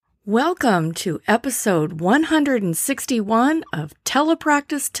Welcome to episode 161 of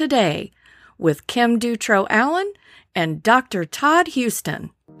Telepractice Today with Kim Dutro-Allen and Dr. Todd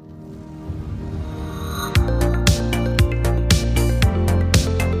Houston.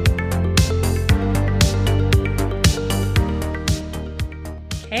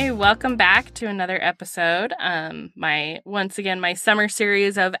 Hey, welcome back to another episode. My summer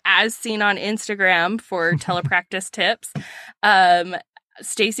series of As Seen on Instagram for Telepractice tips.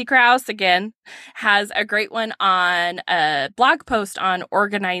 Stacy Krause, again, has a great one on a blog post on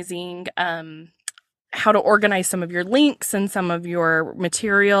organizing, how to organize some of your links and some of your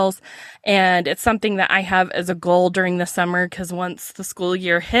materials. And it's something that I have as a goal during the summer because once the school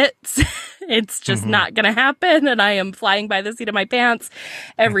year hits, it's just not going to happen. And I am flying by the seat of my pants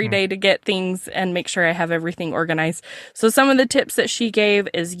every day to get things and make sure I have everything organized. So some of the tips that she gave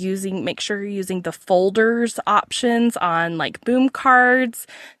is make sure you're using the folders options on like boom cards.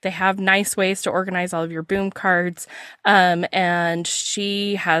 They have nice ways to organize all of your boom cards. And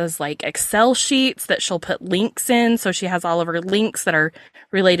she has like Excel sheets that she'll put links in. So she has all of her links that are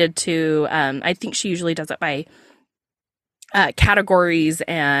related to, I think she usually does it by categories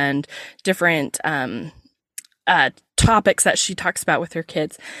and different topics that she talks about with her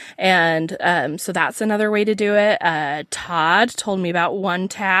kids. And so that's another way to do it. Todd told me about One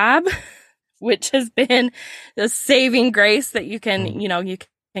Tab, which has been the saving grace that you can, you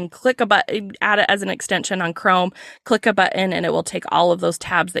can click a button, add it as an extension on Chrome, click a button, and it will take all of those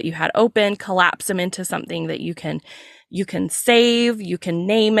tabs that you had open, collapse them into something that you can save, you can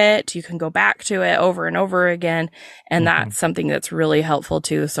name it, you can go back to it over and over again. And that's something that's really helpful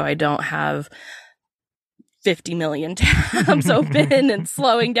too. So I don't have 50 million tabs open and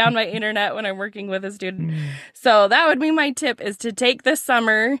slowing down my internet when I'm working with a student. So that would be my tip, is to take this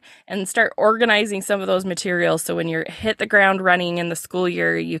summer and start organizing some of those materials. So when you're hit the ground running in the school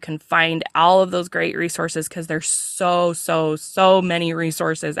year, you can find all of those great resources, because there's so many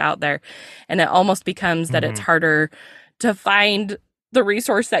resources out there. And it almost becomes that it's harder to find the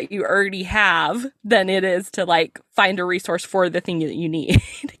resource that you already have than it is to like find a resource for the thing that you need,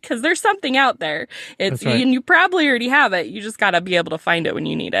 because there's something out there. It's right. And you probably already have it. You just got to be able to find it when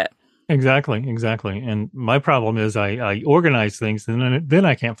you need it. Exactly. And my problem is I organize things and then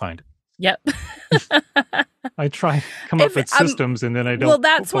I can't find it. Yep. I try to come up with systems and then I don't. Well,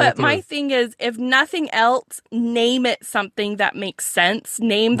 that's what my thing is. If nothing else, name it something that makes sense.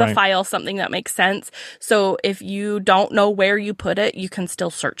 Name the file something that makes sense. So if you don't know where you put it, you can still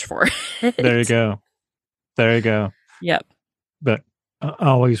search for it. There you go. Yep. But I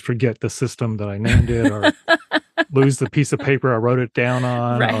always forget the system that I named it, or lose the piece of paper I wrote it down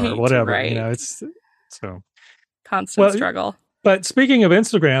on, or whatever. Right. It's so constant struggle. But speaking of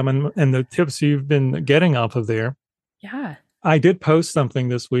Instagram and the tips you've been getting off of there, I did post something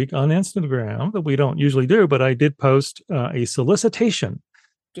this week on Instagram that we don't usually do, but I did post a solicitation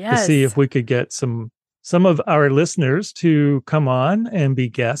to see if we could get some of our listeners to come on and be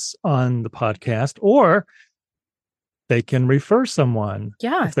guests on the podcast, or they can refer someone.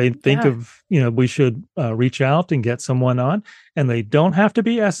 If they think of, we should reach out and get someone on, and they don't have to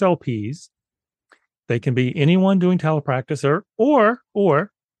be SLPs. They can be anyone doing telepractice,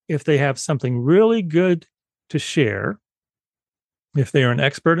 or if they have something really good to share, if they are an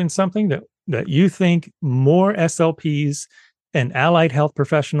expert in something that you think more SLPs and allied health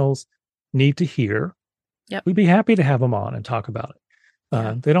professionals need to hear, we'd be happy to have them on and talk about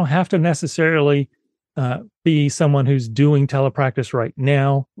it. They don't have to necessarily be someone who's doing telepractice right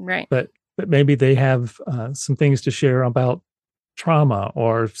now, but maybe they have some things to share about trauma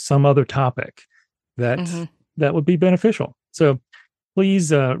or some other topic that would be beneficial. So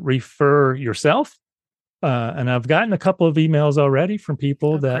please refer yourself. And I've gotten a couple of emails already from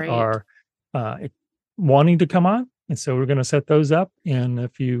people that are wanting to come on. And so we're going to set those up. And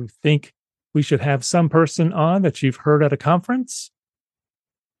if you think we should have some person on that you've heard at a conference,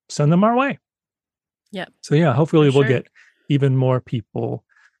 send them our way. Yep. So hopefully we'll get even more people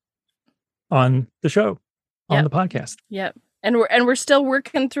on the show, on the podcast. Yep. And we're still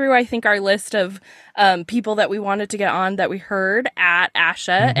working through, I think, our list of people that we wanted to get on that we heard at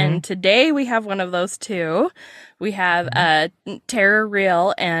ASHA. And today we have one of those too. We have Tara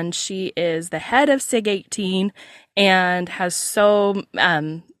Roehl, and she is the head of SIG 18 and has so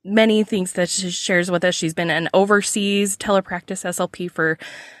many things that she shares with us. She's been an overseas telepractice SLP for,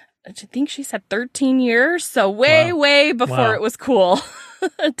 I think she said 13 years. So way before it was cool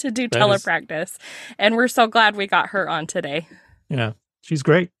to do telepractice. And we're so glad we got her on today. Yeah, she's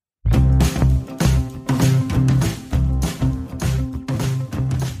great.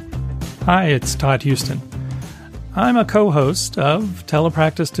 Hi, it's Todd Houston. I'm a co-host of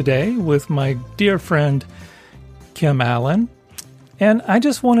Telepractice Today with my dear friend Kim Allen, and I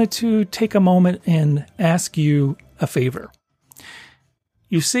just wanted to take a moment and ask you a favor.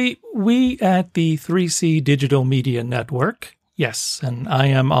 You see, we at the 3C Digital Media Network, yes, and I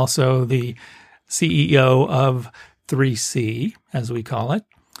am also the CEO of 3C, as we call it,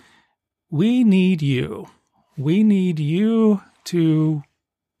 we need you. We need you to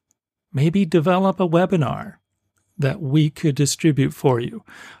maybe develop a webinar that we could distribute for you.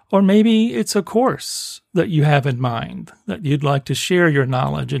 Or maybe it's a course that you have in mind that you'd like to share your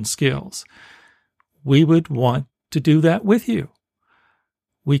knowledge and skills. We would want to do that with you.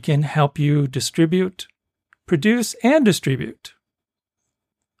 We can help you distribute, produce, and distribute.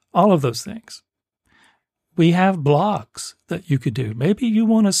 All of those things. We have blogs that you could do. Maybe you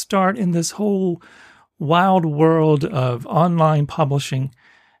want to start in this whole wild world of online publishing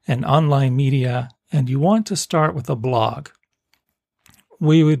and online media, and you want to start with a blog.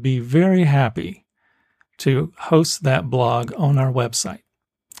 We would be very happy to host that blog on our website.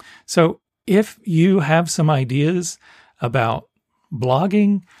 So if you have some ideas about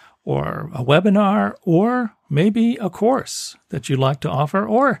blogging or a webinar or maybe a course that you'd like to offer,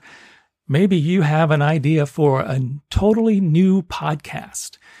 or maybe you have an idea for a totally new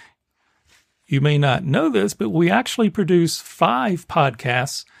podcast. You may not know this, but we actually produce 5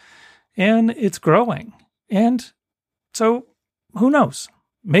 podcasts, and it's growing. And so who knows?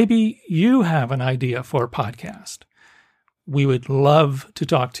 Maybe you have an idea for a podcast. We would love to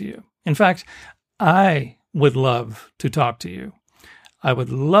talk to you. In fact, I would love to talk to you. I would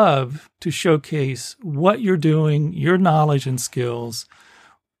love to showcase what you're doing, your knowledge and skills,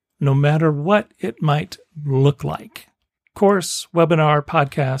 no matter what it might look like. Course, webinar,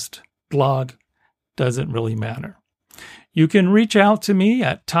 podcast, blog, doesn't really matter. You can reach out to me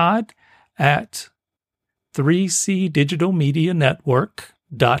at Todd at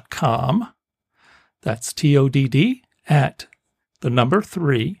 3cdigitalmedianetwork.com. That's TODD at the number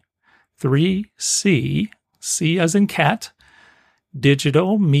 3C, C as in cat,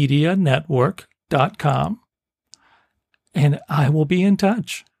 digitalmedianetwork.com. And I will be in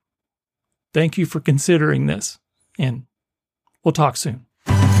touch. Thank you for considering this, and we'll talk soon.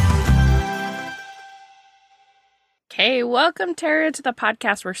 Okay, welcome, Tara, to the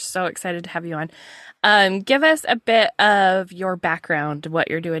podcast. We're so excited to have you on. Give us a bit of your background, what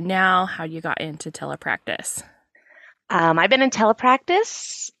you're doing now, how you got into telepractice. I've been in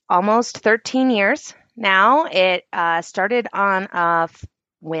telepractice almost 13 years now. It started on a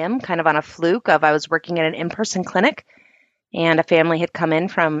whim, kind of on a fluke of I was working at an in-person clinic, and a family had come in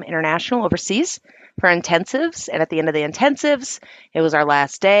from international overseas for intensives. And at the end of the intensives, it was our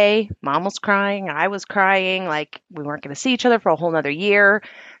last day. Mom was crying. I was crying. Like we weren't going to see each other for a whole nother year.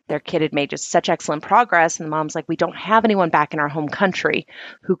 Their kid had made just such excellent progress. And the mom's like, we don't have anyone back in our home country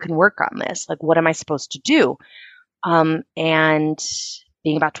who can work on this. Like, what am I supposed to do? And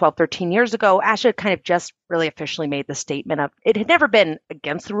being about 12, 13 years ago, Asha had kind of just really officially made the statement of, it had never been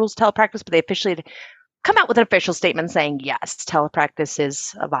against the rules of telepractice, but they officially had come out with an official statement saying, yes, telepractice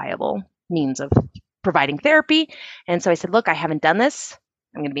is a viable means of providing therapy. And so I said, look, I haven't done this.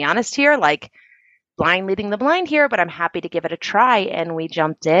 I'm going to be honest here, like blind leading the blind here, but I'm happy to give it a try. And we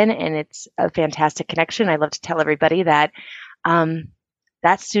jumped in, and it's a fantastic connection. I love to tell everybody that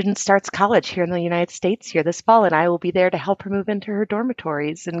that student starts college here in the United States here this fall, and I will be there to help her move into her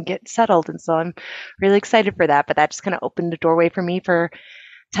dormitories and get settled. And so I'm really excited for that. But that just kind of opened the doorway for me for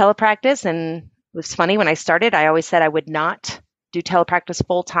telepractice. And it was funny, when I started, I always said I would not do telepractice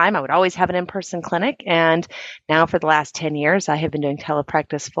full time. I would always have an in-person clinic. And now for the last 10 years, I have been doing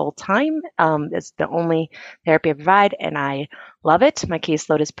telepractice full time. It's the only therapy I provide, and I love it. My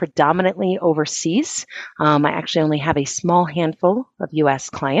caseload is predominantly overseas. I actually only have a small handful of U.S.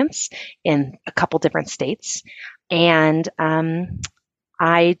 clients in a couple different states. And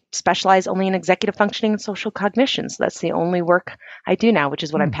I specialize only in executive functioning and social cognition. So that's the only work I do now, which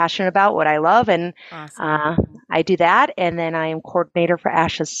is what I'm passionate about, what I love. And awesome. I do that. And then I am coordinator for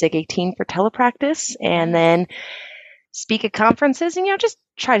ASHA's SIG 18 for telepractice, and then speak at conferences and, just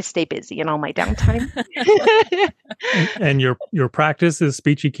try to stay busy in all my downtime. and your practice is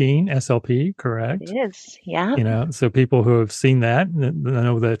Speechy Keen, SLP, correct? It is, yeah. So people who have seen that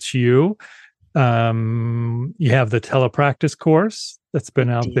know that's you. You have the telepractice course that's been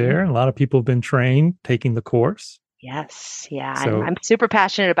out there. A lot of people have been trained taking the course. Yes. Yeah. So, I'm super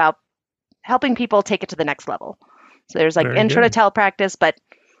passionate about helping people take it to the next level. So there's like intro to telepractice, but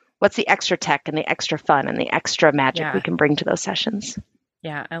what's the extra tech and the extra fun and the extra magic we can bring to those sessions?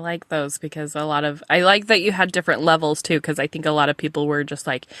 Yeah, I like those because I like that you had different levels too, because I think a lot of people were just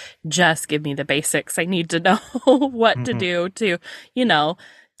like, just give me the basics. I need to know what to do to,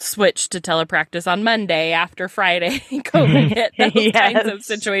 switch to telepractice on Monday after Friday COVID hit, those kinds of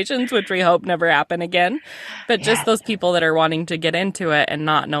situations, which we hope never happen again. But just those people that are wanting to get into it and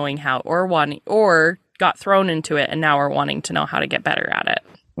not knowing how, or got thrown into it and now are wanting to know how to get better at it.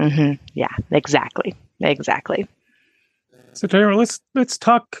 Mm-hmm. Yeah, exactly. So Tara, let's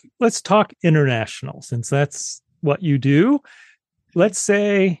talk international, since that's what you do. Let's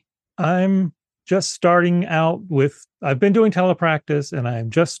say I'm just starting out I've been doing telepractice and I'm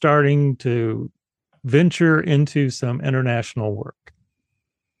just starting to venture into some international work.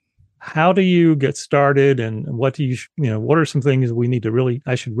 How do you get started, and what are some things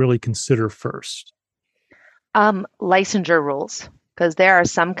I should really consider first? Licensure rules, because there are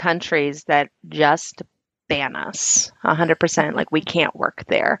some countries that just ban us 100%. Like, we can't work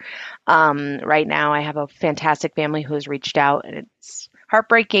there. Right now, I have a fantastic family who has reached out, and it's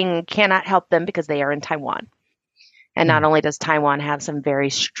heartbreaking. Cannot help them because they are in Taiwan. And not only does Taiwan have some very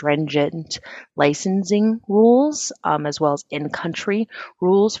stringent licensing rules, as well as in-country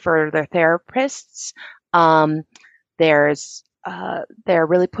rules for their therapists, they're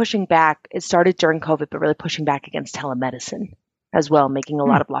really pushing back. It started during COVID, but really pushing back against telemedicine as well, making a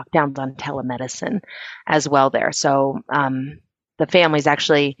lot of lockdowns on telemedicine as well there. So the family's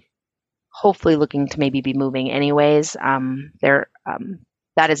actually hopefully looking to maybe be moving anyways. That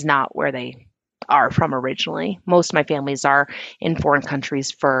is not where they are from originally. Most of my families are in foreign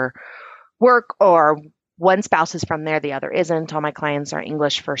countries for work, or one spouse is from there, the other isn't. All my clients are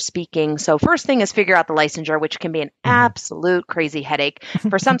English for speaking. So first thing is figure out the licensure, which can be an absolute crazy headache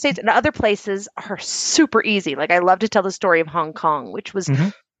for some states, and other places are super easy. Like, I love to tell the story of Hong Kong, which was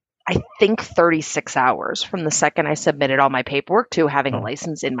I think 36 hours from the second I submitted all my paperwork to having a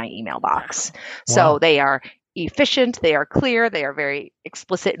license in my email box. Wow. So they are efficient, they are clear, they are very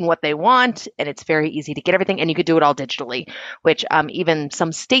explicit in what they want, and it's very easy to get everything, and you could do it all digitally, which even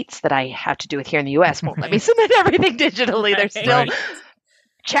some states that I have to do with here in the US won't let me submit everything digitally. They're still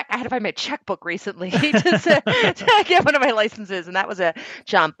I had to find my checkbook recently to get one of my licenses, and that was a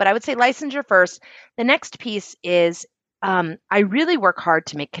jump. But I would say licensure first. The next piece is I really work hard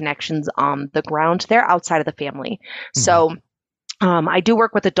to make connections on the ground there outside of the family. So I do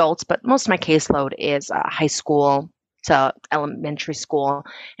work with adults, but most of my caseload is high school to elementary school.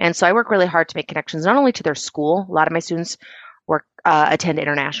 And so I work really hard to make connections, not only to their school. A lot of my students attend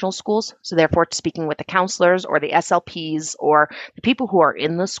international schools. So therefore, speaking with the counselors or the SLPs or the people who are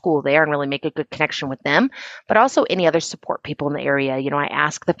in the school there and really make a good connection with them, but also any other support people in the area. I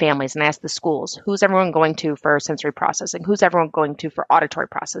ask the families and I ask the schools, who's everyone going to for sensory processing? Who's everyone going to for auditory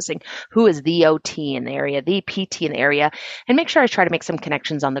processing? Who is the OT in the area, the PT in the area? And make sure I try to make some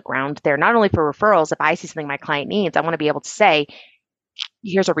connections on the ground there, not only for referrals. If I see something my client needs, I want to be able to say,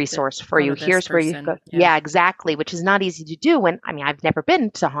 here's a resource for you. Here's where you go. Yeah, exactly. Which is not easy to do when, I've never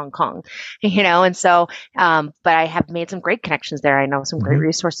been to Hong Kong, and so, but I have made some great connections there. I know some great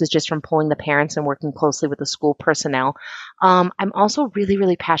resources just from pulling the parents and working closely with the school personnel. I'm also really,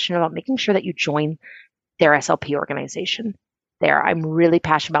 really passionate about making sure that you join their SLP organization there. I'm really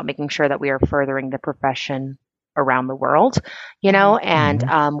passionate about making sure that we are furthering the profession around the world,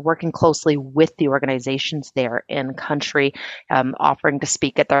 and working closely with the organizations there in country, offering to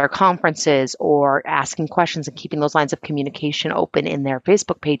speak at their conferences or asking questions and keeping those lines of communication open in their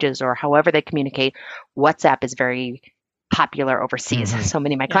Facebook pages or however they communicate. WhatsApp is very popular overseas. So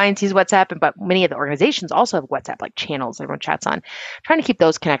many of my clients use WhatsApp, but many of the organizations also have WhatsApp, like channels everyone chats on. Trying to keep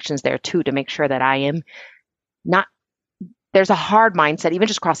those connections there too, to make sure that I am not. There's a hard mindset, even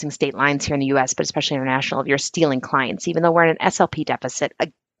just crossing state lines here in the US, but especially international, if you're stealing clients, even though we're in an SLP deficit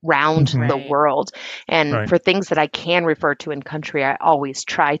around the world. And for things that I can refer to in country, I always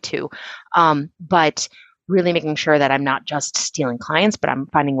try to. But really making sure that I'm not just stealing clients, but I'm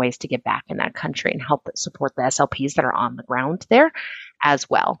finding ways to get back in that country and help support the SLPs that are on the ground there as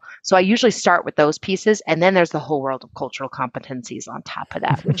well. So I usually start with those pieces, and then there's the whole world of cultural competencies on top of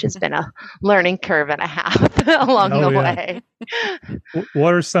that, which has been a learning curve and a half along the way.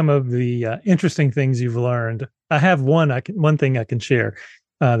 What are some of the interesting things you've learned? I have one thing I can share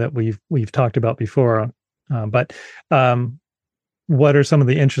that we've talked about before, but what are some of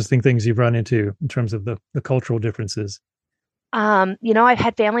the interesting things you've run into in terms of the cultural differences? I've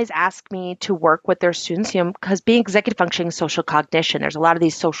had families ask me to work with their students, because being executive functioning social cognition, there's a lot of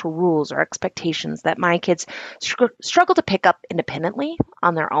these social rules or expectations that my kids struggle to pick up independently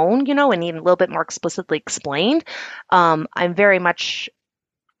on their own, and need a little bit more explicitly explained. I'm very much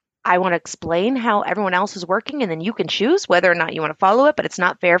I want to explain how everyone else is working, and then you can choose whether or not you want to follow it. But it's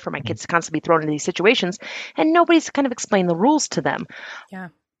not fair for my kids to constantly be thrown into these situations, and nobody's kind of explained the rules to them. Yeah.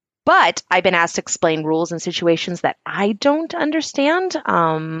 But I've been asked to explain rules in situations that I don't understand.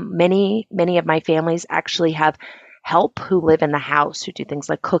 Many of my families actually have help who live in the house, who do things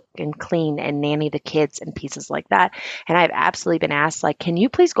like cook and clean and nanny the kids and pieces like that. And I've absolutely been asked, like, can you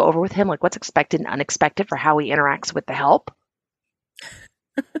please go over with him, like, what's expected and unexpected for how he interacts with the help?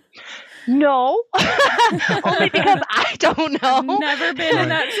 No, only because I don't know. I've never been in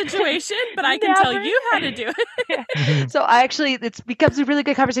that situation, but I can tell you how to do it. So it becomes a really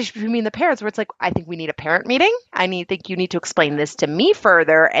good conversation between me and the parents where it's like, I think we need a parent meeting. Think you need to explain this to me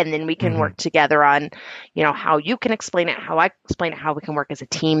further, and then we can work together on, how you can explain it, how I explain it, how we can work as a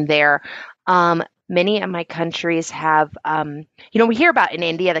team there. Many of my countries have, we hear about in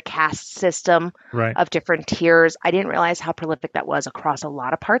India, the caste system of different tiers. I didn't realize how prolific that was across a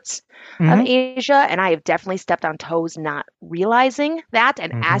lot of parts of Asia. And I have definitely stepped on toes not realizing that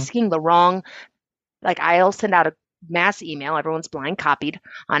and asking the wrong, like I'll send out a mass email. Everyone's blind copied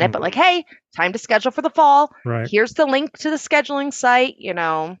on it, but like, hey, time to schedule for the fall. Here's the link to the scheduling site,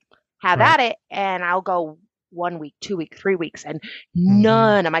 have at it. And I'll go 1 week, 2 weeks, 3 weeks, and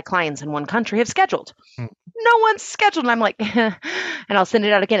none of my clients in one country have scheduled. No one's scheduled. And I'm like, and I'll send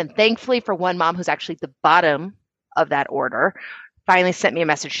it out again. And thankfully for one mom who's actually at the bottom of that order, finally sent me a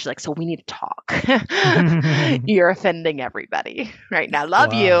message. She's like, so we need to talk. You're offending everybody right now.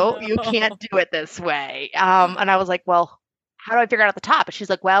 Love you. You can't do it this way. And I was like, well, how do I figure out at the top? And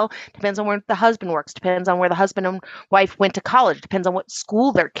she's like, well, depends on where the husband works, depends on where the husband and wife went to college, depends on what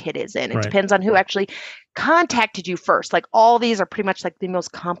school their kid is in. It depends on who actually contacted you first. Like all these are pretty much like the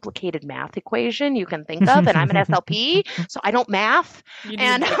most complicated math equation you can think of. And I'm an SLP, so I don't math. You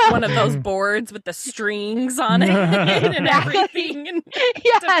need like one of those boards with the strings on it and everything and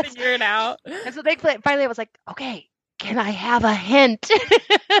to figure it out. And so finally I was like, okay, can I have a hint?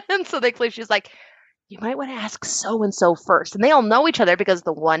 And so thankfully she's like, you might want to ask so-and-so first. And they all know each other because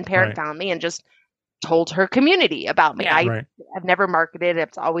the one parent found me and just told her community about me. I've never marketed.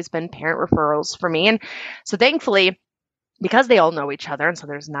 It's always been parent referrals for me. And so thankfully, because they all know each other, and so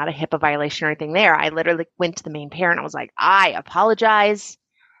there's not a HIPAA violation or anything there, I literally went to the main parent. I was like, I apologize.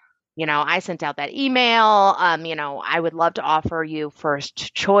 I sent out that email. I would love to offer you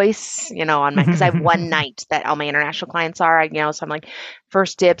first choice, because I have one night that all my international clients are, so I'm like,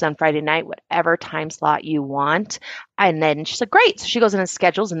 first dibs on Friday night, whatever time slot you want. And then she's like, great. So she goes in and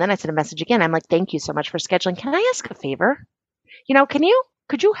schedules. And then I sent a message again. I'm like, thank you so much for scheduling. Can I ask a favor?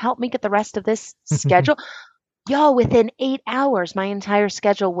 Could you help me get the rest of this schedule? Within 8 hours, my entire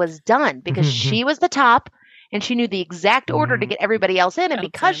schedule was done because she was the top. And she knew the exact order to get everybody else in. And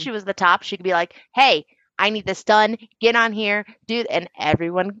because she was the top, she could be like, hey, I need this done. Get on here. And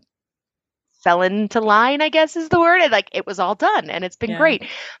everyone fell into line, I guess is the word. And it was all done. And it's been great.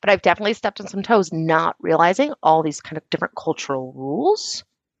 But I've definitely stepped on some toes, not realizing all these kind of different cultural rules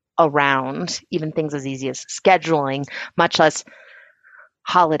around even things as easy as scheduling, much less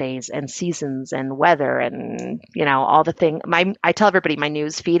holidays and seasons and weather and all the thing. I tell everybody my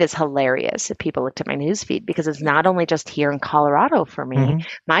news feed is hilarious if people looked at my news feed, because it's not only just here in Colorado for me.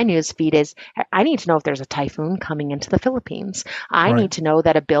 My news feed is, I need to know if there's a typhoon coming into the Philippines. I need to know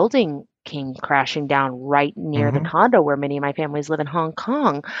that a building came crashing down right near the condo where many of my families live in Hong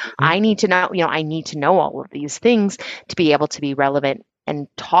Kong. I need to know, I need to know all of these things to be able to be relevant and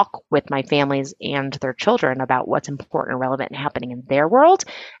talk with my families and their children about what's important and relevant and happening in their world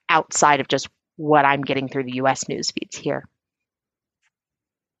outside of just what I'm getting through the U.S. news feeds here.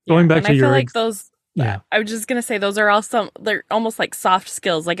 Going back to I feel like those, I was just going to say, those are also, they're almost like soft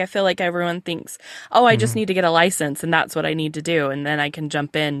skills. Like I feel like everyone thinks, oh, I just need to get a license and that's what I need to do. And then I can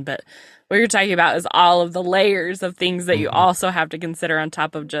jump in. But what you're talking about is all of the layers of things that you also have to consider on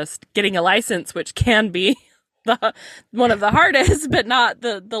top of just getting a license, which can be one of the hardest, but not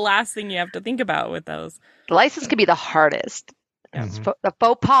the last thing you have to think about with those. The license can be the hardest. The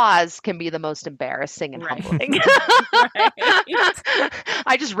faux pas can be the most embarrassing and humbling.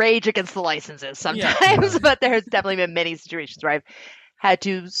 I just rage against the licenses sometimes, but there's definitely been many situations where I've had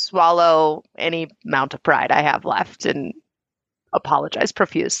to swallow any amount of pride I have left and apologize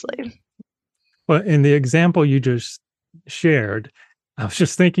profusely. Well, in the example you just shared, I was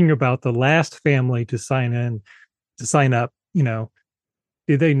just thinking about the last family to sign up,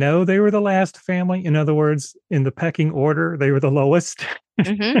 did they know they were the last family? In other words, in the pecking order, they were the lowest.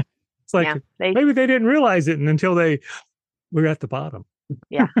 It's like, maybe they didn't realize it until they were at the bottom.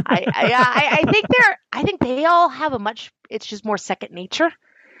 I think they all have it's just more second nature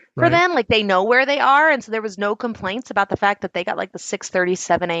for them. Like they know where they are. And so there was no complaints about the fact that they got like the 6:30,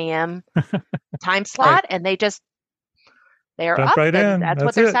 7 a.m. time slot and they are Jump up right and in. that's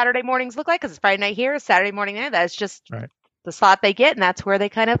what their Saturday mornings look like because it's Friday night here, Saturday morning there. That's just the slot they get. And that's where they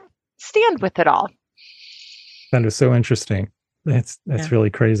kind of stand with it all. That is so interesting. That's really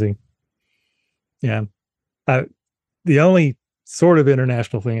crazy. Yeah. The only sort of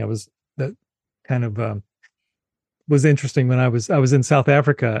international thing that kind of was interesting when I was in South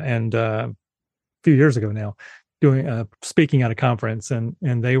Africa and a few years ago now, doing speaking at a conference, and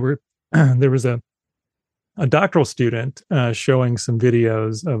they were there was a doctoral student showing some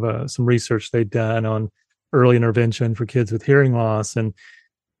videos of some research they'd done on early intervention for kids with hearing loss, and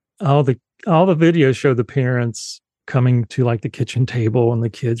all the videos show the parents coming to like the kitchen table, and the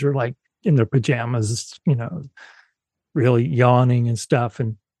kids are like in their pajamas, really yawning and stuff,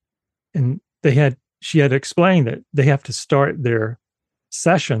 and she had explained that they have to start their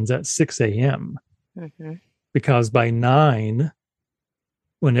sessions at 6 a.m. Because by 9,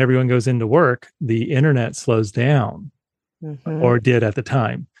 when everyone goes into work, the internet slows down, or did at the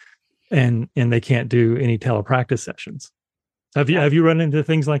time, and they can't do any telepractice sessions. Have you run into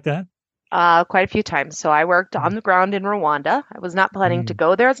things like that? Quite a few times. So I worked on the ground in Rwanda. I was not planning to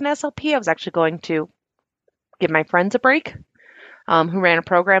go there as an SLP. I was actually going to give my friends a break, who ran a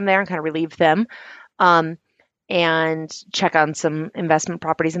program there, and kind of relieve them, and check on some investment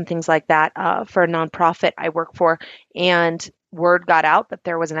properties and things like that for a nonprofit I work for. And word got out that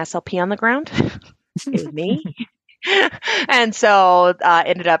there was an SLP on the ground. It was me. And so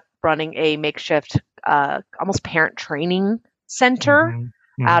ended up running a makeshift almost parent training center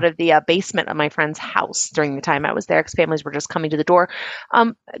out of the basement of my friend's house during the time I was there, because families were just coming to the door.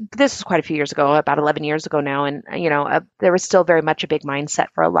 This was quite a few years ago, about 11 years ago now. And, there was still very much a big mindset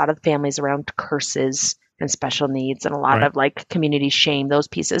for a lot of families around curses and special needs and a lot of like community shame, those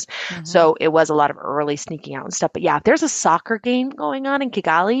pieces. So it was a lot of early sneaking out and stuff. But yeah, if there's a soccer game going on in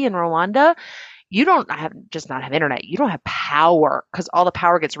Kigali in Rwanda, you don't not have internet. You don't have power because all the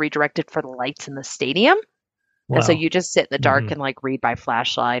power gets redirected for the lights in the stadium. Wow. And so you just sit in the dark and like read by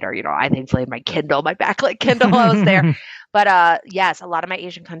flashlight, or, I thankfully had my backlit Kindle. I was there. But yes, a lot of my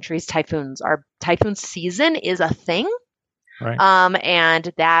Asian countries, typhoon season is a thing. Right.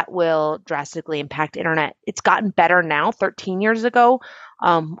 And that will drastically impact internet. It's gotten better now. 13 years ago,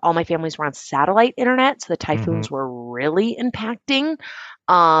 all my families were on satellite internet, so the typhoons were really impacting.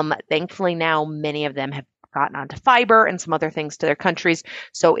 Thankfully now many of them have gotten onto fiber and some other things to their countries.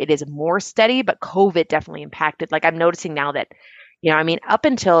 So it is more steady, but COVID definitely impacted. Like I'm noticing now that, up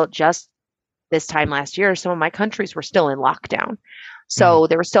until just this time last year, some of my countries were still in lockdown. So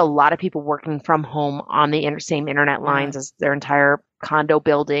there were still a lot of people working from home on the same internet lines as their entire condo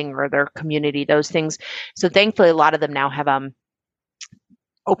building or their community, those things. So thankfully, a lot of them now have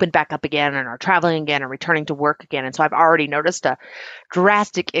opened back up again and are traveling again and returning to work again. And so I've already noticed a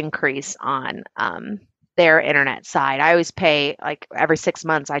drastic increase on their internet side. I always pay, like every 6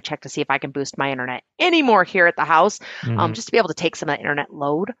 months, I check to see if I can boost my internet anymore here at the house, just to be able to take some of the internet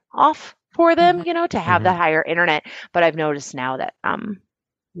load off for them, to have the higher internet. But I've noticed now that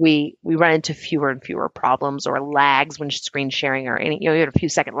we run into fewer and fewer problems or lags when screen sharing, or any, even a few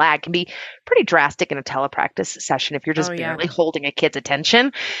second lag can be pretty drastic in a telepractice session if you're just barely holding a kid's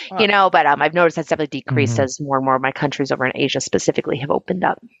attention, but I've noticed that's definitely decreased as more and more of my countries over in Asia specifically have opened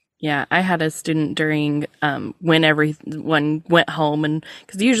up. Yeah, I had a student during when everyone went home, and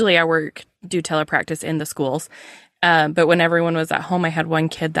because usually I do telepractice in the schools. But when everyone was at home, I had one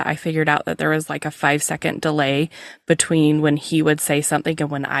kid that I figured out that there was like a 5-second delay between when he would say something and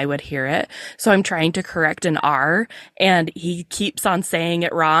when I would hear it. So I'm trying to correct an R, and he keeps on saying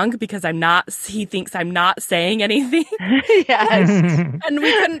it wrong because he thinks I'm not saying anything. Yes. And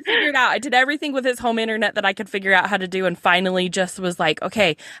we couldn't figure it out. I did everything with his home internet that I could figure out how to do, and finally just was like,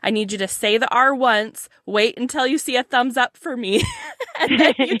 okay, I need you to say the R once, wait until you see a thumbs up for me, and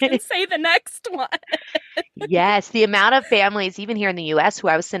then you can say the next one. Yes, the amount of families, even here in the U.S., who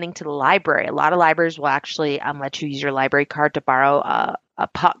I was sending to the library. A lot of libraries will actually let you use your library card to borrow a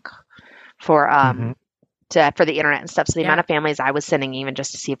puck for for the internet and stuff. So the amount of families I was sending, even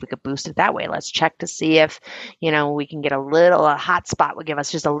just to see if we could boost it that way. Let's check to see if, we can get a hotspot would give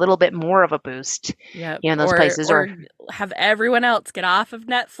us just a little bit more of a boost in those places. Or have everyone else get off of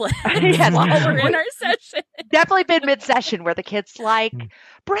Netflix while we're in our session. Definitely been mid-session where the kid's like,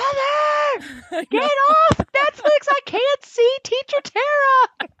 brother, get off Netflix. I can't see Teacher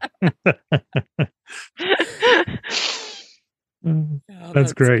Tara.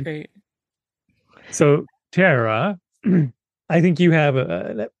 That's great. So, Tara, I think you have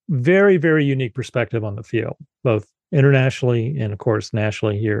a very, very unique perspective on the field, both internationally and, of course,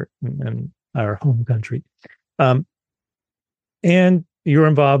 nationally here in our home country. And your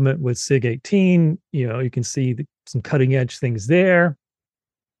involvement with SIG 18, you can see some cutting edge things there.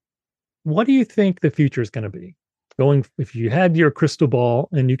 What do you think the future is going to be? If you had your crystal ball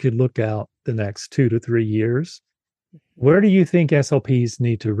and you could look out the next 2 to 3 years, where do you think SLPs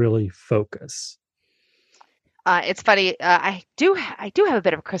need to really focus? It's funny. I do have a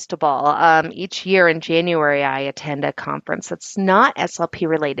bit of a crystal ball. Each year in January, I attend a conference that's not SLP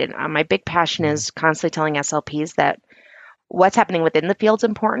related. My big passion is constantly telling SLPs that what's happening within the field is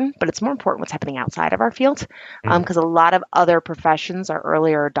important, but it's more important what's happening outside of our field, because a lot of other professions are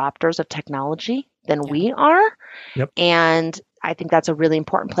earlier adopters of technology than we are. Yep. And I think that's a really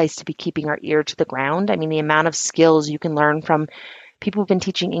important place to be keeping our ear to the ground. I mean, the amount of skills you can learn from people who've been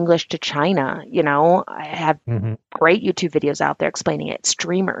teaching English to China, I have great YouTube videos out there explaining it.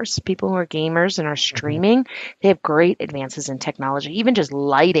 Streamers, people who are gamers and are streaming, they have great advances in technology, even just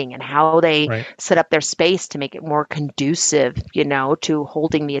lighting and how they set up their space to make it more conducive, to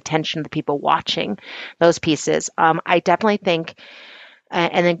holding the attention of the people watching those pieces. I definitely think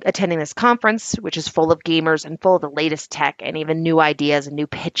and then attending this conference, which is full of gamers and full of the latest tech and even new ideas and new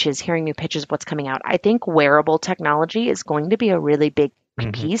pitches, hearing new pitches of what's coming out. I think wearable technology is going to be a really big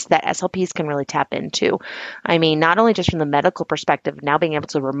piece that SLPs can really tap into. I mean, not only just from the medical perspective, now being able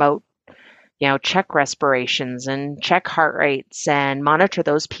to remote, check respirations and check heart rates and monitor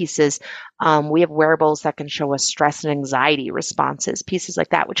those pieces. We have wearables that can show us stress and anxiety responses, pieces like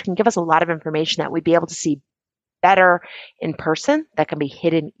that, which can give us a lot of information that we'd be able to see better in person, that can be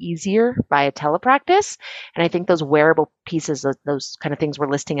hidden easier via telepractice. And I think those wearable pieces, those kind of things we're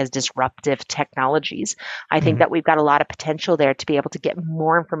listing as disruptive technologies, I think that we've got a lot of potential there to be able to get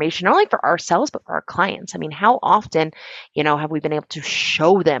more information, not only for ourselves, but for our clients. I mean, how often, have we been able to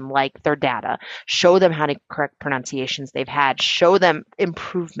show them their data, show them how to correct pronunciations they've had, show them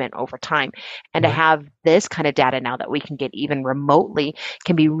improvement over time. And to have this kind of data now that we can get even remotely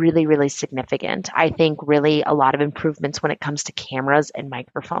can be really, really significant. I think really a lot of improvements when it comes to cameras and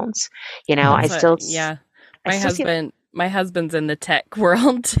microphones. My husband's in the tech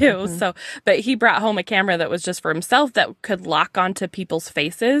world too. But he brought home a camera that was just for himself that could lock onto people's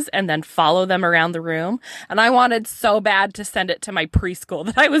faces and then follow them around the room. And I wanted so bad to send it to my preschool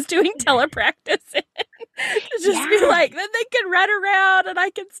that I was doing telepractice in. To just be like, then they can run around and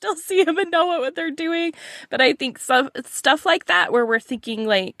I can still see them and know what they're doing. But I think stuff like that, where we're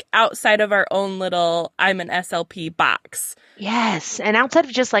thinking outside of our own little, I'm an SLP box. Yes. And outside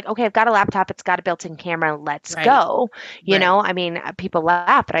of just okay, I've got a laptop, it's got a built-in camera, let's go. I mean, people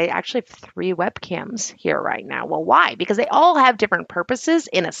laugh, but I actually have 3 webcams here right now. Well, why? Because they all have different purposes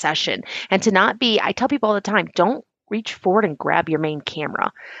in a session. And I tell people all the time, don't reach forward and grab your main camera.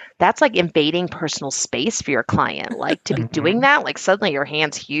 That's invading personal space for your client. To be doing that, suddenly your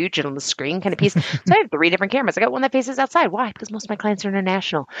hand's huge and on the screen kind of piece. So I have 3 different cameras. I got one that faces outside. Why? Because most of my clients are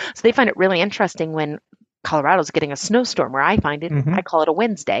international. So they find it really interesting when Colorado's getting a snowstorm, where I find it, I call it a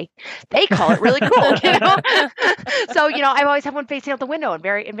Wednesday. They call it really cool, So, I always have one facing out the window, and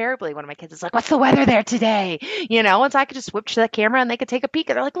very invariably one of my kids is like, what's the weather there today? And so I could just switch to that camera and they could take a peek.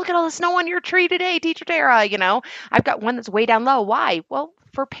 And they're like, look at all the snow on your tree today, Teacher Tara. I've got one that's way down low. Why? Well,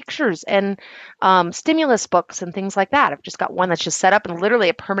 for pictures and stimulus books and things like that. I've just got one that's just set up and literally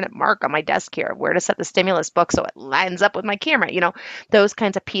a permanent mark on my desk here of where to set the stimulus book so it lines up with my camera, those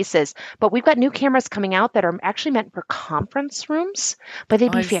kinds of pieces. But we've got new cameras coming out that are actually meant for conference rooms, but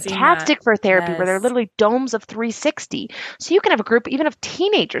they'd be fantastic for therapy, where they're literally domes of 360. So you can have a group even of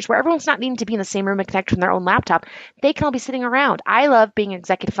teenagers where everyone's not needing to be in the same room and connect from their own laptop. They can all be sitting around. I love being an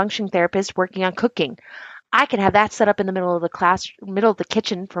executive functioning therapist working on cooking. I can have that set up in the middle of the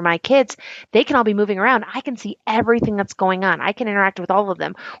kitchen for my kids. They can all be moving around. I can see everything that's going on. I can interact with all of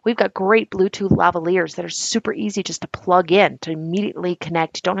them. We've got great Bluetooth lavaliers that are super easy just to plug in, to immediately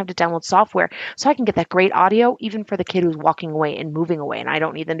connect. You don't have to download software. So I can get that great audio even for the kid who's walking away and moving away. And I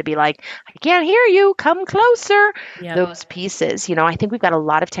don't need them to be like, I can't hear you. Come closer. Yep. Those pieces. I think we've got a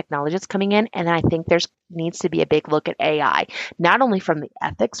lot of technology that's coming in. And I think there's needs to be a big look at AI, not only from the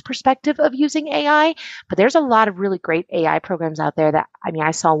ethics perspective of using AI, but there's a lot of really great AI programs out there that,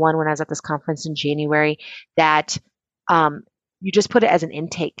 I saw one when I was at this conference in January that you just put it as an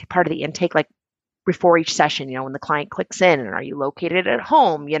intake, part of the intake, before each session, when the client clicks in, and are you located at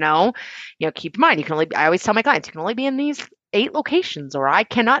home? Keep in mind, I always tell my clients, you can only be in these 8 locations, or I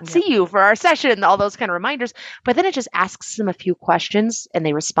cannot see you for our session, all those kind of reminders. But then it just asks them a few questions and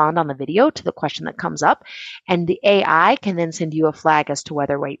they respond on the video to the question that comes up. And the AI can then send you a flag as to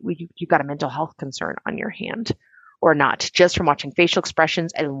whether, you've got a mental health concern on your hand or not, just from watching facial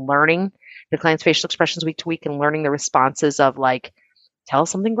expressions and learning the client's facial expressions week to week and learning the responses of like, tell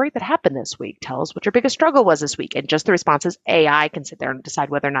us something great that happened this week. Tell us what your biggest struggle was this week. And just the responses, AI can sit there and decide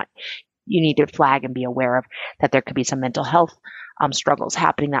whether or not you need to flag and be aware of that there could be some mental health struggles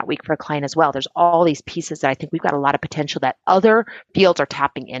happening that week for a client as well. There's all these pieces that I think we've got a lot of potential that other fields are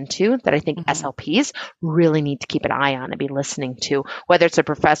tapping into that I think SLPs really need to keep an eye on and be listening to, whether it's a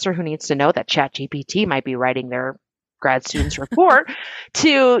professor who needs to know that ChatGPT might be writing their grad student's report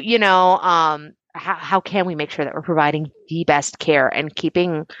to, how can we make sure that we're providing the best care and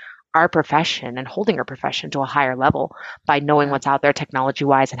keeping our profession and holding our profession to a higher level by knowing what's out there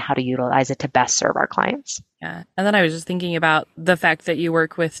technology-wise and how to utilize it to best serve our clients. Yeah. And then I was just thinking about the fact that you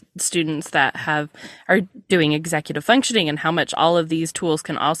work with students that are doing executive functioning and how much all of these tools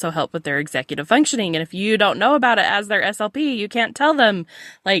can also help with their executive functioning. And if you don't know about it as their SLP, you can't tell them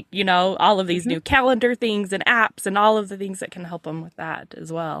all of these new calendar things and apps and all of the things that can help them with that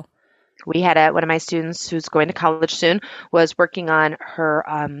as well. We had one of my students who's going to college soon was working on her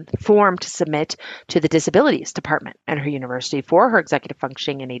form to submit to the disabilities department at her university for her executive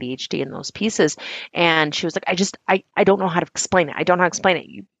functioning and ADHD and those pieces. And she was like, I don't know how to explain it. I don't know how to explain it.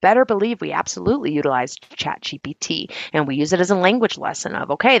 You better believe we absolutely utilized ChatGPT and we use it as a language lesson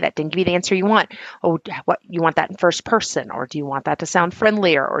of, okay, that didn't give you the answer you want. Oh, what you want that in first person, or do you want that to sound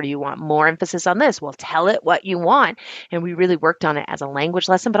friendlier, or do you want more emphasis on this? Well, tell it what you want. And we really worked on it as a language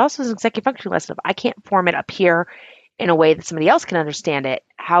lesson, but also as an executive functioning lesson of, I can't form it up here in a way that somebody else can understand it.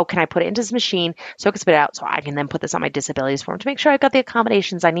 How can I put it into this machine so it can spit it out so I can then put this on my disabilities form to make sure I've got the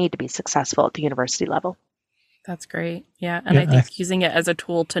accommodations I need to be successful at the university level. That's great. Yeah. And I think using it as a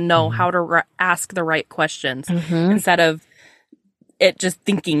tool to know how to ask the right questions instead of it just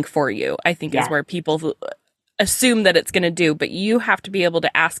thinking for you, I think is where people assume that it's going to do, but you have to be able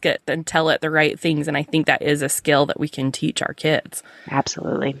to ask it and tell it the right things. And I think that is a skill that we can teach our kids.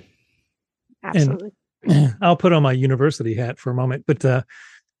 Absolutely. Absolutely. And I'll put on my university hat for a moment, but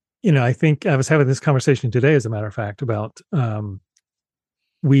I think I was having this conversation today, as a matter of fact, about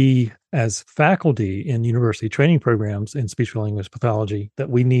we as faculty in university training programs in speech language pathology, that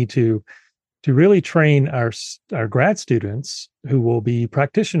we need to really train our grad students who will be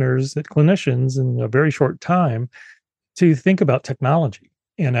practitioners, clinicians in a very short time, to think about technology.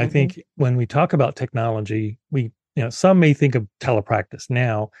 And I think when we talk about technology, some may think of telepractice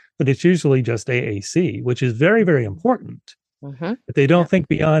now, but it's usually just AAC, which is very, very important. But they don't think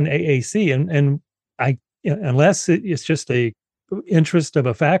beyond AAC, and unless it's just a interest of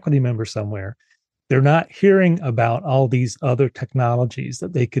a faculty member somewhere, they're not hearing about all these other technologies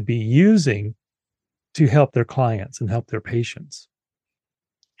that they could be using to help their clients and help their patients.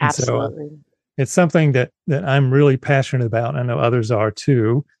 Absolutely. So, it's something that I'm really passionate about. I know others are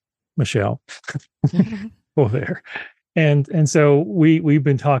too, Michelle. Over there. And so we've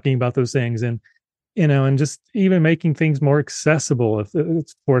been talking about those things, and and just even making things more accessible if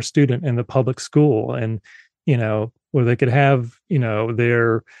it's for a student in the public school, and where they could have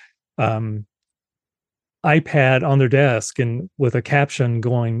their iPad on their desk and with a caption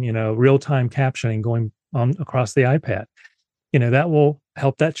going, real-time captioning going on across the iPad. That will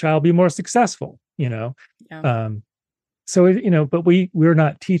help that child be more successful. So but we're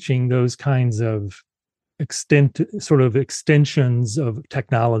not teaching those kinds of extensions of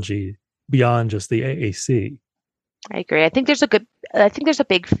technology beyond just the AAC. I agree. I think there's a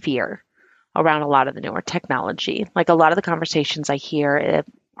big fear around a lot of the newer technology. Like a lot of the conversations I hear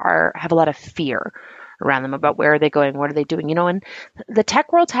have a lot of fear around them about where are they going, what are they doing, and the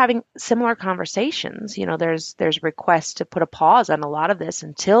tech world's having similar conversations. There's requests to put a pause on a lot of this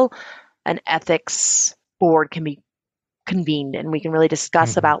until an ethics board can be convened and we can really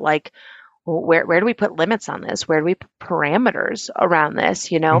discuss about where do we put limits on this? Where do we put parameters around this?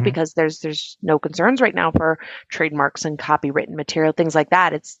 Because there's no concerns right now for trademarks and copywritten material, things like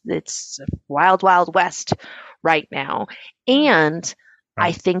that. It's wild, wild west right now. And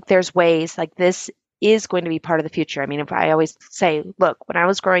I think there's ways like this is going to be part of the future. I mean, if I always say, look, when I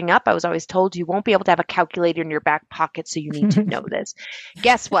was growing up, I was always told you won't be able to have a calculator in your back pocket, so you need to know this.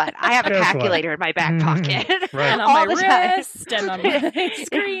 Guess what? I have a calculator in my back pocket. Right. And on my wrist and on my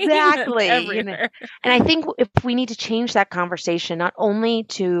screen. Exactly. And I think if we need to change that conversation, not only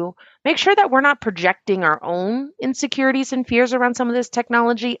to make sure that we're not projecting our own insecurities and fears around some of this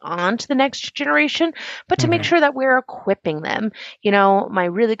technology onto the next generation, but to make sure that we're equipping them. My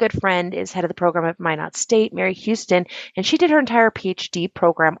really good friend is head of the program at Minot State, Mary Houston, and she did her entire PhD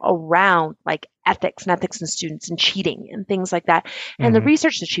program around ethics in students and cheating and things like that. And the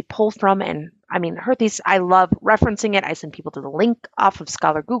research that she pulled from, and I mean, her thesis, I love referencing it. I send people to the link off of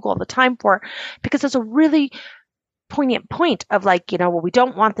Scholar Google all the time for it, because it's a really poignant point of like, well, we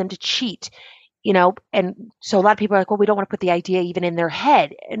don't want them to cheat, and so a lot of people are like, well, we don't want to put the idea even in their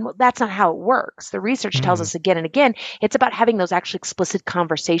head. And that's not how it works. The research tells us again and again, it's about having those actually explicit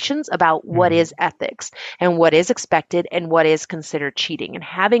conversations about what is ethics and what is expected and what is considered cheating, and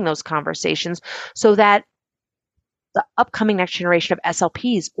having those conversations so that the upcoming next generation of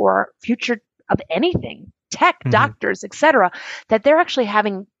SLPs or future of anything, tech, doctors, etc., that they're actually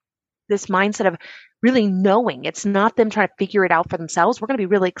having this mindset of really knowing. It's not them trying to figure it out for themselves. We're going to be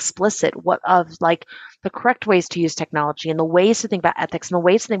really explicit of like the correct ways to use technology and the ways to think about ethics and the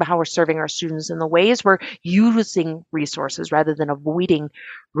ways to think about how we're serving our students and the ways we're using resources rather than avoiding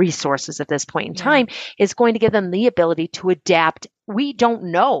resources at this point in time is going to give them the ability to adapt. We don't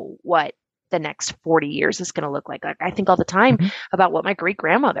know what the next 40 years is going to look like. Like I think all the time about what my great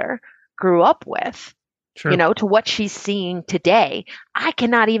grandmother grew up with. Sure. To what she's seeing today. I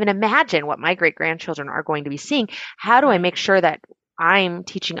cannot even imagine what my great grandchildren are going to be seeing. How do I make sure that I'm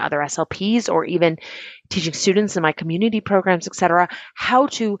teaching other SLPs or even teaching students in my community programs, et cetera, how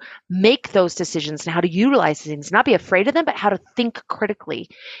to make those decisions and how to utilize things, not be afraid of them, but how to think critically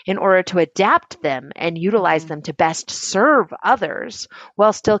in order to adapt them and utilize them to best serve others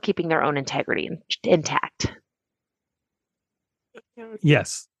while still keeping their own integrity intact.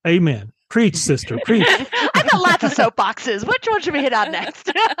 Yes. Amen. Preach, sister, preach. I've got lots of soapboxes. Which one should we hit on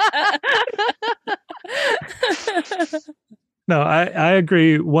next? No, I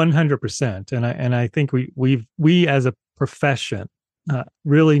agree 100%, and I think we as a profession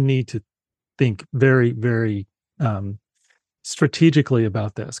really need to think very, very strategically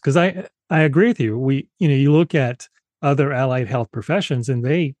about this, because I agree with you. You look at other allied health professions, and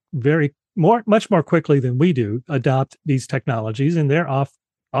they much more quickly than we do adopt these technologies, and they're off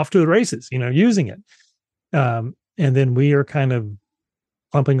to the races, using it. And then we are kind of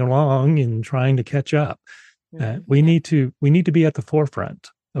pumping along and trying to catch up. We need to be at the forefront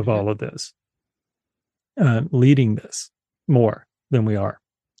of all of this, leading this more than we are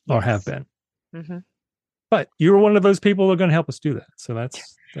or have been. But you're one of those people who are going to help us do that. So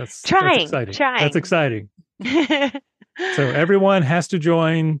that's exciting. That's exciting. So everyone has to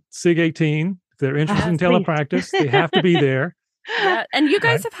join SIG 18. If they're interested in telepractice, they have to be there. Yeah, and you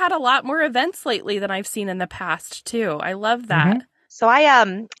guys have had a lot more events lately than I've seen in the past too. I love that. So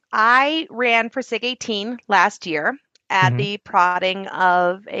I ran for SIG 18 last year at the prodding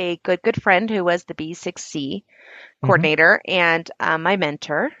of a good friend who was the B6C coordinator and my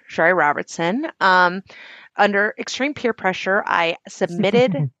mentor, Sherry Robertson. Under extreme peer pressure, I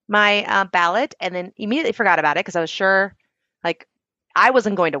submitted my ballot and then immediately forgot about it because I was sure like I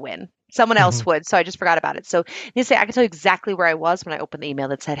wasn't going to win. Someone else would, so I just forgot about it. So you say I can tell you exactly where I was when I opened the email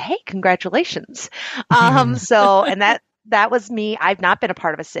that said, "Hey, congratulations." And that was me. I've not been a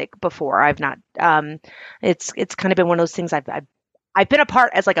part of a SIG before. I've not. It's kind of been one of those things I've been a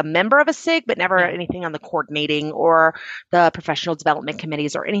part as like a member of a SIG, but never anything on the coordinating or the professional development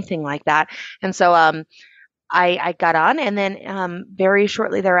committees or anything like that. And so I got on, and then very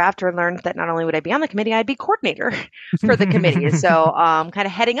shortly thereafter learned that not only would I be on the committee, I'd be coordinator for the committee. So kind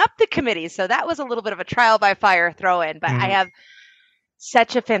of heading up the committee. So that was a little bit of a trial by fire throw in, but I have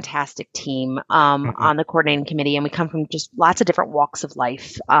such a fantastic team on the coordinating committee, and we come from just lots of different walks of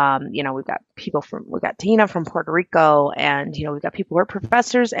life. We've got Tina from Puerto Rico, and we've got people who are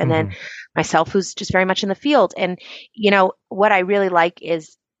professors, and then myself, who's just very much in the field. And what I really like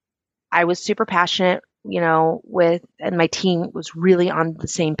is I was super passionate, and my team was really on the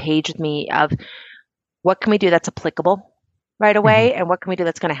same page with me of what can we do that's applicable right away, and what can we do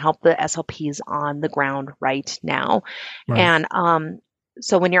that's going to help the SLPs on the ground right now. Right. And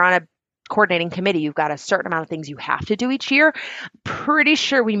so when you're on a coordinating committee, you've got a certain amount of things you have to do each year. Pretty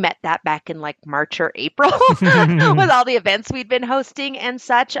sure we met that back in like March or April with all the events we'd been hosting and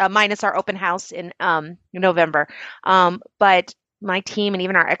such, minus our open house in November. But my team and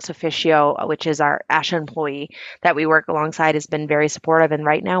even our ex officio, which is our ASHA employee that we work alongside, has been very supportive. And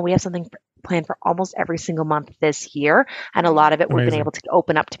right now we have something planned for almost every single month this year. And a lot of it we've been able to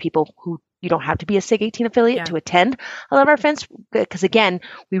open up to people who you don't have to be a SIG 18 affiliate to attend a lot of our events. Because again,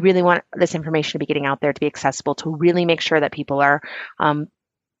 we really want this information to be getting out there, to be accessible, to really make sure that people are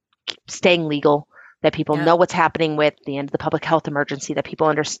staying legal, that people know what's happening with the end of the public health emergency, that people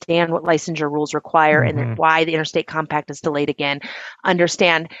understand what licensure rules require and then why the interstate compact is delayed again,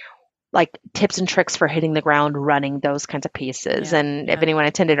 understand like tips and tricks for hitting the ground running, those kinds of pieces. And if anyone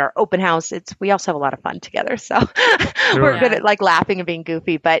attended our open house, we also have a lot of fun together. So we're good at like laughing and being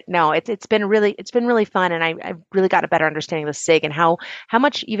goofy, but no, it's been really fun. And I've really got a better understanding of the SIG and how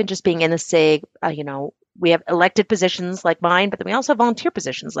much even just being in the SIG, we have elected positions like mine, but then we also have volunteer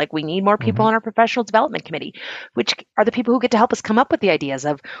positions. Like we need more people on our professional development committee, which are the people who get to help us come up with the ideas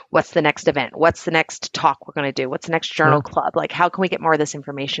of what's the next event, what's the next talk we're going to do, what's the next journal club, like how can we get more of this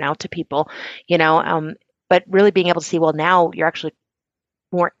information out to people, but really being able to see, well, now you're actually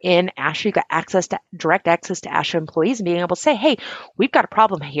more in ASHA, you got direct access to ASHA employees and being able to say, hey, we've got a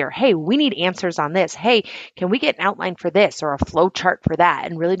problem here. Hey, we need answers on this. Hey, can we get an outline for this or a flow chart for that?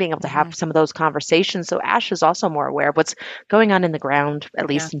 And really being able to have some of those conversations. So ASHA is also more aware of what's going on in the ground, at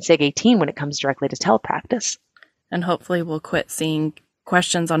least in SIG 18 when it comes directly to telepractice. And hopefully we'll quit seeing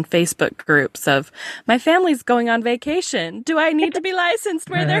questions on Facebook groups of, my family's going on vacation. Do I need to be licensed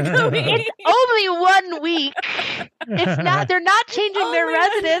where they're going? It's only 1 week. They're not changing their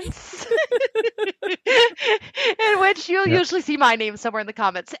residence. In which you'll usually see my name somewhere in the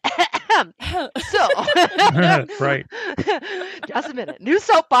comments. So, right. Just a minute. New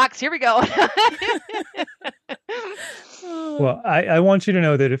soapbox. Here we go. Well, I want you to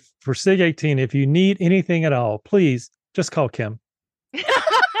know that for SIG 18, if you need anything at all, please just call Kim. I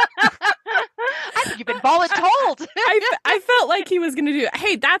think you've been voluntold. I felt like he was going to do it.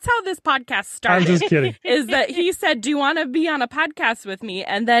 Hey, that's how this podcast started. I'm just kidding. Is that he said, do you want to be on a podcast with me?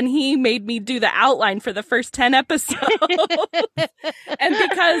 And then he made me do the outline for the first 10 episodes. And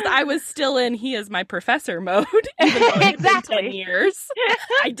because I was still in he is my professor mode, even though it's been 10 years,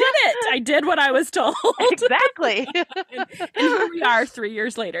 I did it. I did what I was told. Exactly. And here we are 3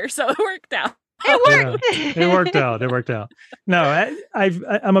 years later. So it worked out. It worked out. No,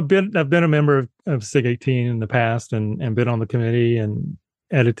 I've been a member of SIG 18 in the past and been on the committee and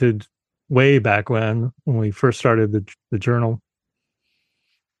edited way back when we first started the journal,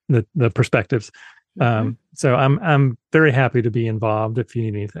 the perspectives. So I'm very happy to be involved if you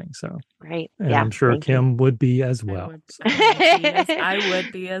need anything. So great. And I'm sure Kim would be as well. I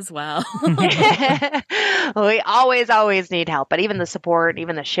would be as well. We always need help, but even the support,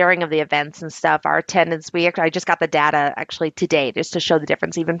 even the sharing of the events and stuff, our attendance, I just got the data actually today just to show the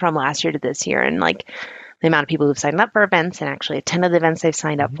difference even from last year to this year. And like the amount of people who've signed up for events and actually attended the events they've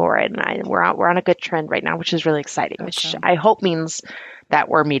signed up for it. And we're on a good trend right now, which is really exciting, which I hope means that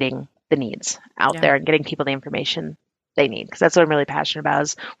we're meeting the needs out there and getting people the information they need. Because that's what I'm really passionate about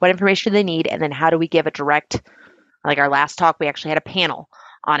is what information do they need, and then how do we give a direct, like our last talk, we actually had a panel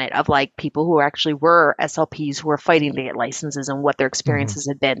on it of like people who actually were SLPs who were fighting to get licenses and what their experiences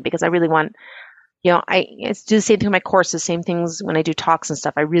had been. Because I really want, I do the same thing in my courses, same things when I do talks and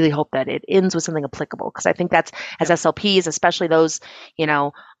stuff. I really hope that it ends with something applicable, because I think that's, as SLPs, especially those,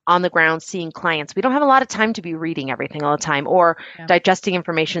 on the ground seeing clients, we don't have a lot of time to be reading everything all the time or digesting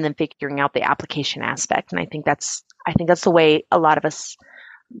information and then figuring out the application aspect. And I think that's the way a lot of us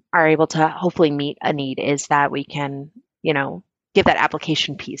are able to hopefully meet a need, is that we can, give that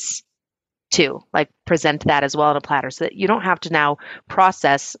application piece too, like present that as well on a platter, so that you don't have to now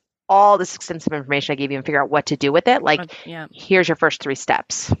process all this extensive information I gave you and figure out what to do with it. Like, here's your first 3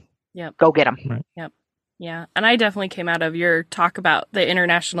 steps. Yep. Go get them. Right. Yep. Yeah. And I definitely came out of your talk about the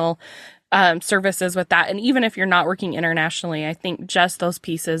international services with that. And even if you're not working internationally, I think just those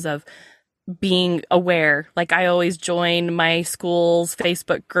pieces of being aware, like I always join my school's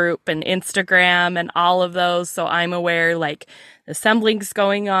Facebook group and Instagram and all of those. So I'm aware, like, assembling's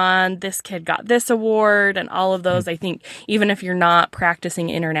going on, this kid got this award and all of those. I think even if you're not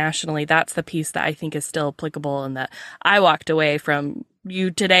practicing internationally, that's the piece that I think is still applicable and that I walked away from you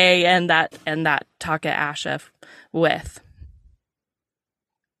today and that talk at ASHA with.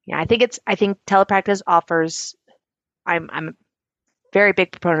 Yeah, I think telepractice offers, I'm a very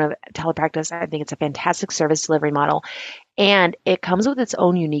big proponent of telepractice. I think it's a fantastic service delivery model, and it comes with its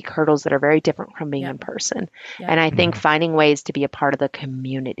own unique hurdles that are very different from being in person. And I think finding ways to be a part of the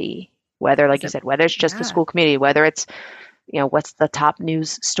community, whether, like you said, whether it's just the school community, whether it's, what's the top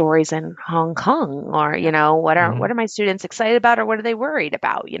news stories in Hong Kong, or, what are my students excited about, or what are they worried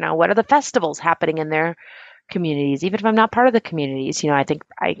about? What are the festivals happening in their communities? Even if I'm not part of the communities, I think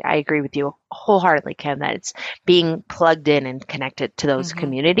I agree with you wholeheartedly, Kim, that it's being plugged in and connected to those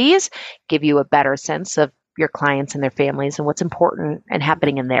communities give you a better sense of your clients and their families and what's important and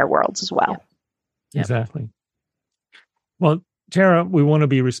happening in their worlds as well. Yep. Exactly. Well, Tara, we want to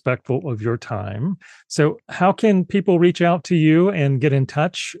be respectful of your time. So how can people reach out to you and get in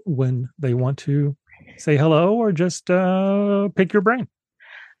touch when they want to say hello or just pick your brain?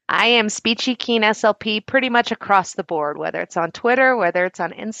 I am Speechy Keen SLP pretty much across the board, whether it's on Twitter, whether it's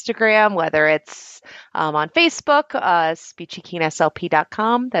on Instagram, whether it's on Facebook,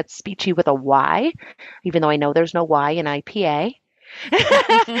 SpeechyKeenSLP.com. That's Speechy with a Y, even though I know there's no Y in IPA.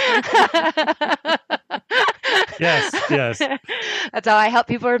 Yes. That's how I help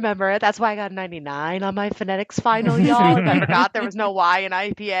people remember it. That's why I got a 99 on my phonetics final, y'all. I forgot there was no Y in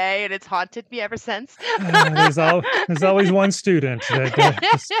IPA, and it's haunted me ever since. There's always one student that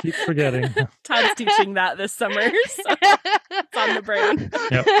just keeps forgetting. Todd's teaching that this summer, so it's on the brain.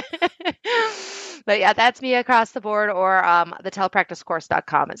 Yep. But yeah, that's me across the board, or the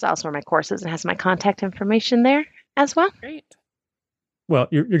telepracticecourse.com is also where my course is and has my contact information there as well. Great. Well,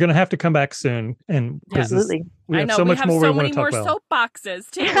 you're going to have to come back soon, and absolutely, we have so much more we want to talk about.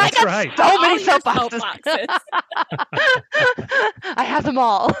 Soapboxes too. That's right. So many soapboxes. I have them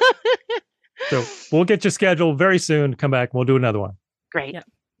all. So we'll get you scheduled very soon. Come back, and we'll do another one. Great. Yep.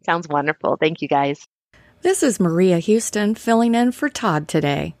 Sounds wonderful. Thank you, guys. This is Maria Houston filling in for Todd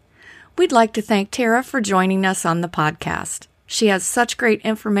today. We'd like to thank Tara for joining us on the podcast. She has such great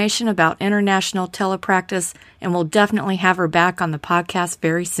information about international telepractice, and we'll definitely have her back on the podcast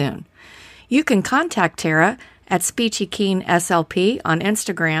very soon. You can contact Tara at SpeechyKeenSLP on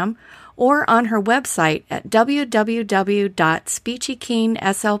Instagram or on her website at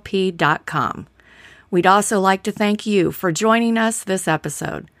www.speechykeenslp.com. We'd also like to thank you for joining us this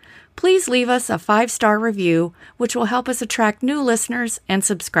episode. Please leave us a 5-star review, which will help us attract new listeners and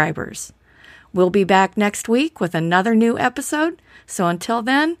subscribers. We'll be back next week with another new episode, so until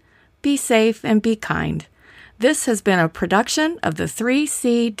then, be safe and be kind. This has been a production of the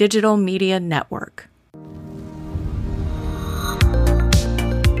 3C Digital Media Network.